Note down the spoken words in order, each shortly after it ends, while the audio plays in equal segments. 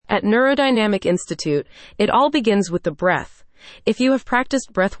At Neurodynamic Institute, it all begins with the breath. If you have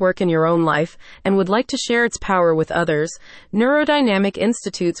practiced breathwork in your own life and would like to share its power with others, Neurodynamic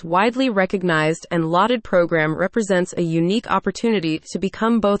Institute's widely recognized and lauded program represents a unique opportunity to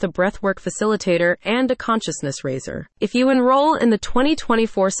become both a breathwork facilitator and a consciousness raiser. If you enroll in the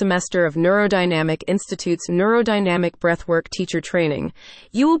 2024 semester of Neurodynamic Institute's Neurodynamic Breathwork Teacher Training,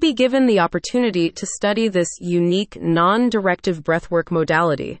 you will be given the opportunity to study this unique non-directive breathwork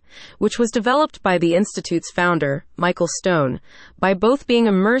modality, which was developed by the Institute's founder, Michael Stone. By both being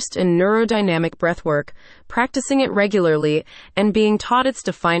immersed in neurodynamic breathwork, practicing it regularly, and being taught its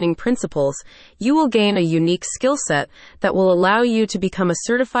defining principles, you will gain a unique skill set that will allow you to become a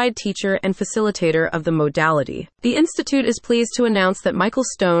certified teacher and facilitator of the modality. The Institute is pleased to announce that Michael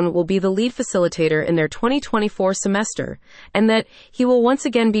Stone will be the lead facilitator in their 2024 semester, and that he will once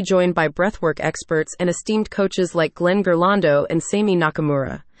again be joined by breathwork experts and esteemed coaches like Glenn Gerlando and Sami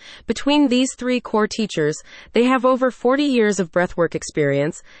Nakamura. Between these three core teachers, they have over 40 years of breathwork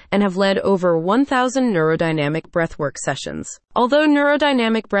experience and have led over 1,000 neurodynamic breathwork sessions. Although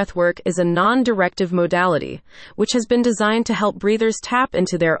neurodynamic breathwork is a non-directive modality, which has been designed to help breathers tap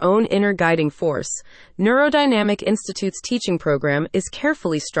into their own inner guiding force, Neurodynamic Institute's teaching program is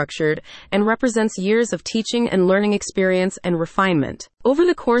carefully structured and represents years of teaching and learning experience and refinement. Over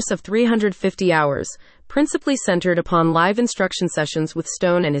the course of 350 hours, principally centered upon live instruction sessions with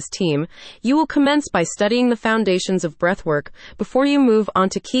Stone and his team, you will commence by studying the foundations of breathwork before you move on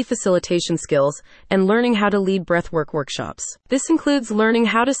to key facilitation skills and learning how to lead breathwork workshops. This includes learning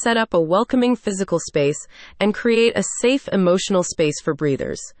how to set up a welcoming physical space and create a safe emotional space for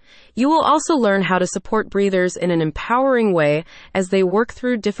breathers. You will also learn how to support breathers in an empowering way as they work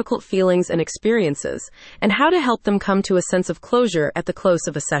through difficult feelings and experiences, and how to help them come to a sense of closure at the close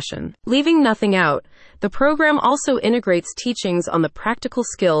of a session. Leaving nothing out, the program also integrates teachings on the practical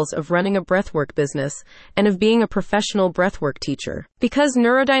skills of running a breathwork business and of being a professional breathwork teacher. Because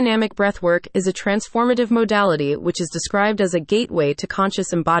neurodynamic breathwork is a transformative modality which is described as a gateway to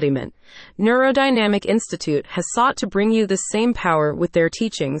conscious embodiment, Neurodynamic Institute has sought to bring you this same power with their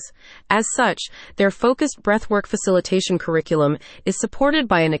teachings. As such, their focused breathwork facilitation curriculum is supported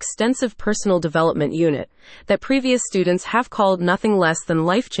by an extensive personal development unit that previous students have called nothing less than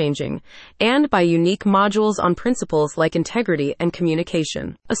life-changing, and by unique modules on principles like integrity and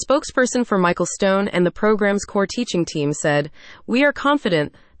communication. A spokesperson for Michael Stone and the program's core teaching team said, "We are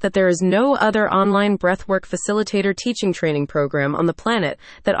confident that there is no other online breathwork facilitator teaching training program on the planet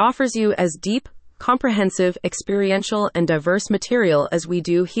that offers you as deep, comprehensive, experiential, and diverse material as we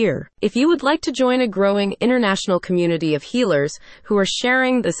do here. If you would like to join a growing international community of healers who are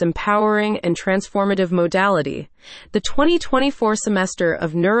sharing this empowering and transformative modality, the 2024 semester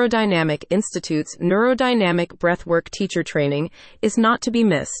of Neurodynamic Institute's Neurodynamic Breathwork Teacher Training is not to be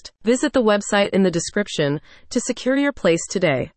missed. Visit the website in the description to secure your place today."